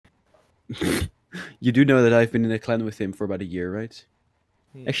You do know that I've been in a clan with him for about a year, right?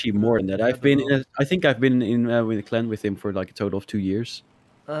 Yeah, Actually, more than that. I I've don't been know. in. I think I've been in a clan with him for like a total of 2 years.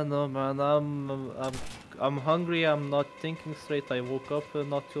 I don't know, man. I'm hungry. I'm not thinking straight. I woke up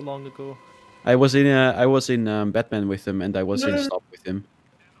not too long ago. I was in Batman with him, and I was No, in no, no. Stop with him.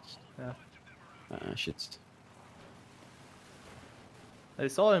 Yeah, Shit. I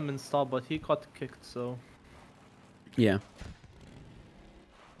saw him in stop, but he got kicked. So Yeah.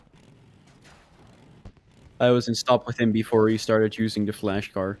 I was in Stop with him before he started using the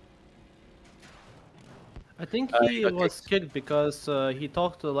flash car. I think He he got was kicked. kicked because he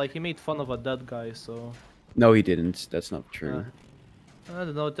talked like he made fun of a dead guy. So No, he didn't. That's not uh, true. I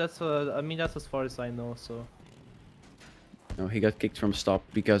don't know. That's I mean that's as far as I know. So No, he got kicked from Stop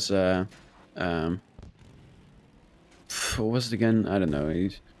because um, what was it again? I don't know. He Who?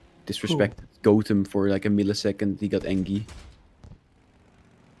 disrespected Gotham for like a millisecond. He got angry.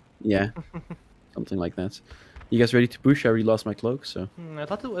 Yeah, something like that. You guys ready to push? I already lost my cloak, so I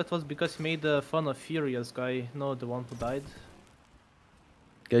thought it was because he made fun of Furious guy. No, the one who died.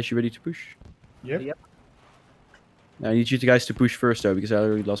 guys, you ready to push? Yep. Yep. I need you guys to push first though, because I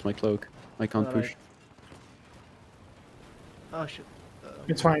already lost my cloak. I can't All right. push. Oh shit.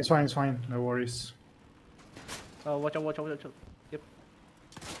 It's fine. It's fine. It's fine. No worries. Oh, watch out! Watch out! Watch out! Yep.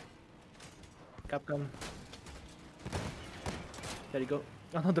 Capcom. There you go.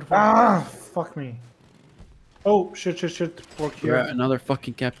 Another one. Ah, fuck me. Oh, shit, shit, shit. Work here. Yeah, another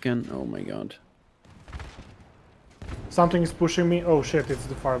fucking Capcan. Oh my god. Something is pushing me. Oh shit, it's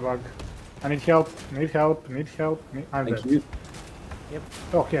the firebug. I need help. Need help. Need help. I'm Thank dead. you. Yep.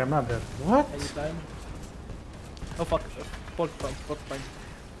 Okay, I'm not dead. What? Anytime. Oh fuck. Porcupine. Porcupine.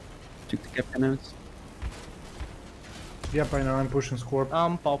 Took the Capcan out. Yep, I know. I'm pushing Scorp.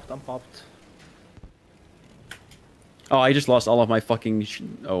 I'm popped. I'm popped. Oh, I just lost all of my fucking.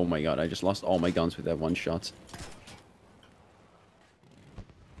 Oh my god, I just lost all my guns with that one shot.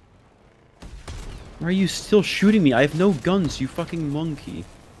 Why are you still shooting me? I have no guns, you fucking monkey.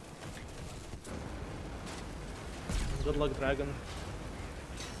 Good luck, dragon.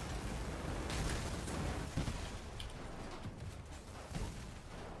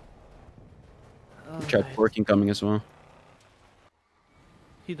 Chat working coming as well.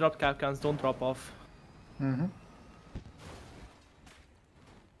 He dropped Capcans. Don't drop off. Mm-hmm.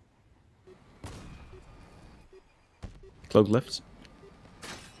 Cloak left.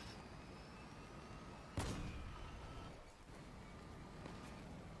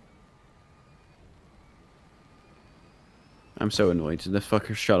 I'm so annoyed. The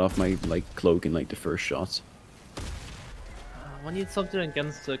fucker shot off my like cloak in like the first shot. We need something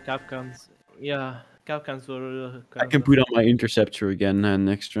against Capcans. Yeah, Capcans were. I can put on my interceptor again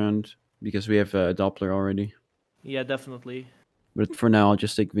next round because we have a Doppler already. Yeah, definitely. But for now, I'll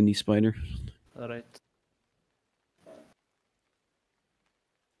just take Windy Spider. All right.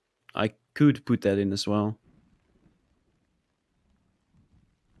 I could put that in as well.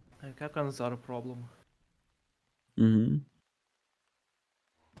 Capcans are a problem. Mm-hmm.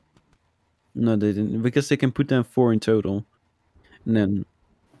 No, they didn't, because they can put down 4 in total, and then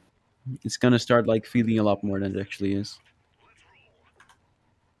it's gonna start like feeling a lot more than it actually is.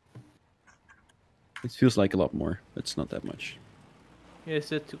 It feels like a lot more, but it's not that much.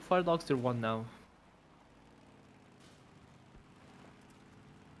 Yes, it took 5 dogs to 1 now.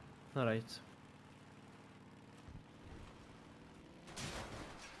 All right.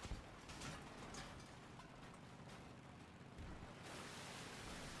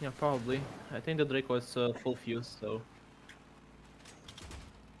 Yeah, probably. I think the Drake was full fuse, so.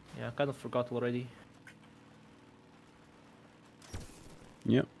 Yeah, I kind of forgot already.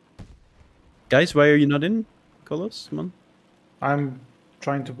 Yep. Guys, why are you not in? Colos, come on. I'm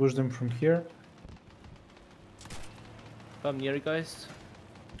trying to push them from here. Come near, guys.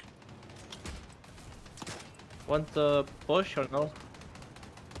 Want to push or no?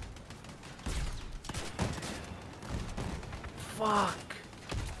 Fuck!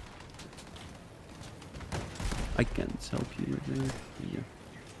 I can't help you with that. Yeah.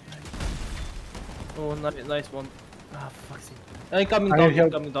 Oh, nice one. Ah, fuck's sake. Incoming I dog, need help.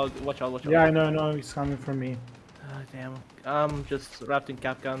 incoming dog. Watch out, watch out. Yeah, I know, it's coming from me. Ah, damn. I'm just wrapped in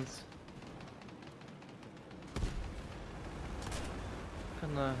Capcans.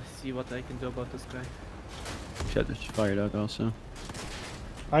 Gonna see what I can do about this guy. Shut this fired out also.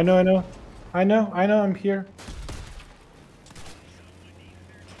 I know, I'm here.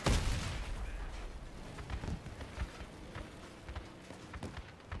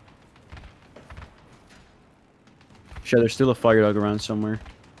 Shit, there's still a fire dog around somewhere.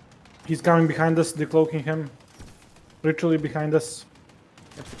 He's coming behind us, decloaking him. Literally behind us.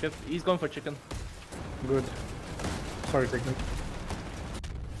 Yep. He's going for chicken. Good. Sorry, chicken.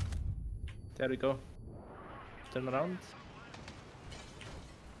 There we go. Turn around.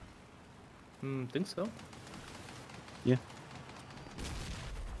 Think so. Yeah.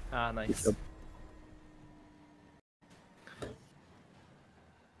 Ah, nice. job.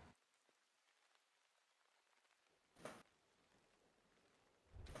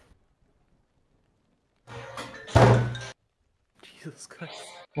 Jesus Christ.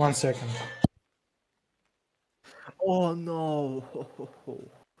 1 second. Oh no.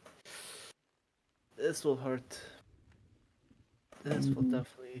 This will hurt. This will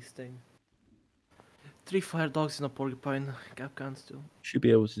definitely sting. 3 fire dogs in a porcupine. Gap can still. Should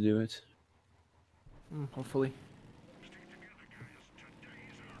be able to do it. Hopefully.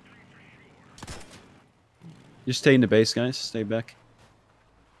 Just stay in the base, guys. Stay back.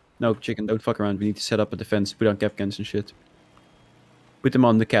 No, chicken, don't fuck around. We need to set up a defense. Put on cap cans and shit. Put them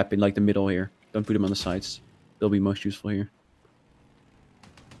on the cap in like the middle here. Don't put them on the sides. They'll be most useful here.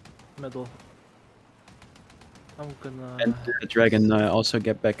 Middle. I'm gonna. And the dragon also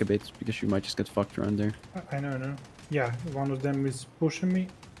get back a bit because you might just get fucked around there. I know. Yeah, one of them is pushing me.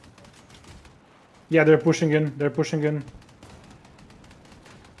 Yeah, they're pushing in. They're pushing in.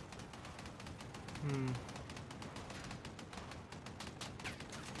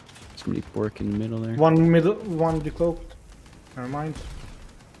 Somebody pork in the middle there. One decloaked. Never mind.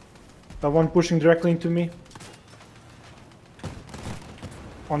 That one pushing directly into me.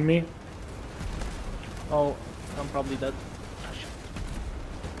 On me. Oh, I'm probably dead. Ah, shit.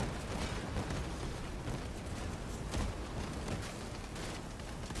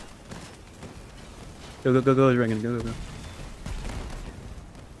 Go, dragon. Go.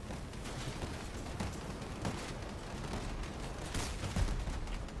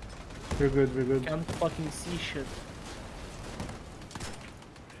 We're good. Can't fucking see shit.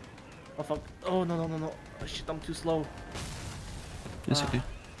 Oh fuck. Oh no. Oh, shit, I'm too slow. It's okay.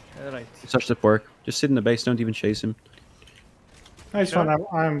 Alright. Touch the pork. Just sit in the base. Don't even chase him. Nice Sure. one.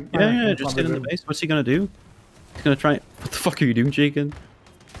 I'm Just sit in the base. What's he gonna do? He's gonna try. What the fuck are you doing, chicken?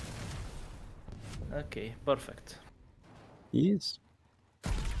 Okay, perfect. He is.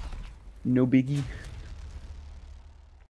 No biggie.